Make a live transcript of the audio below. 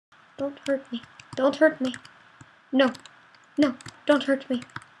Don't hurt me. Don't hurt me. No. No. Don't hurt me.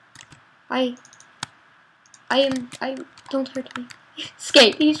 Don't hurt me.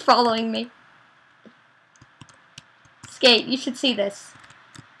 Skate, he's following me. Skate, you should see this.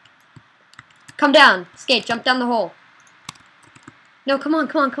 Come down. Skate, jump down the hole. No, come on,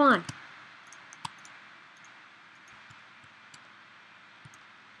 come on, come on.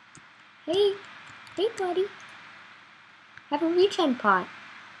 Hey. Hey, buddy. Have a regen pot.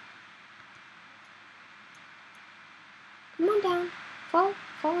 Come on down. Fall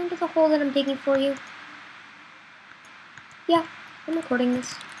into the hole that I'm digging for you. Yeah, I'm recording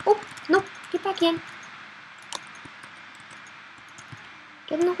this. Oh, no, get back in.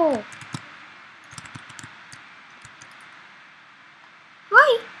 Get in the hole.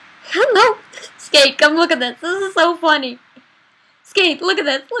 Hi. Hello. Skate, come look at this. This is so funny. Skate, look at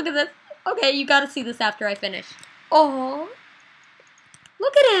this. Look at this. Okay, you gotta see this after I finish. Oh,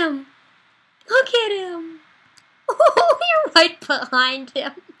 look at him. Look at him. Oh, you're right behind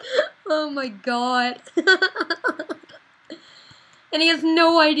him. Oh my god. And he has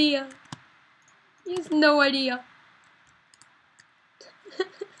no idea. He has no idea.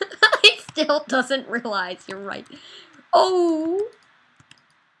 He still doesn't realize you're right. Oh.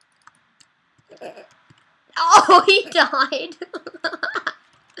 Oh, he died.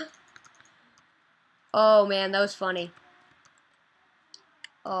 Oh man, that was funny.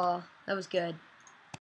 Oh, that was good.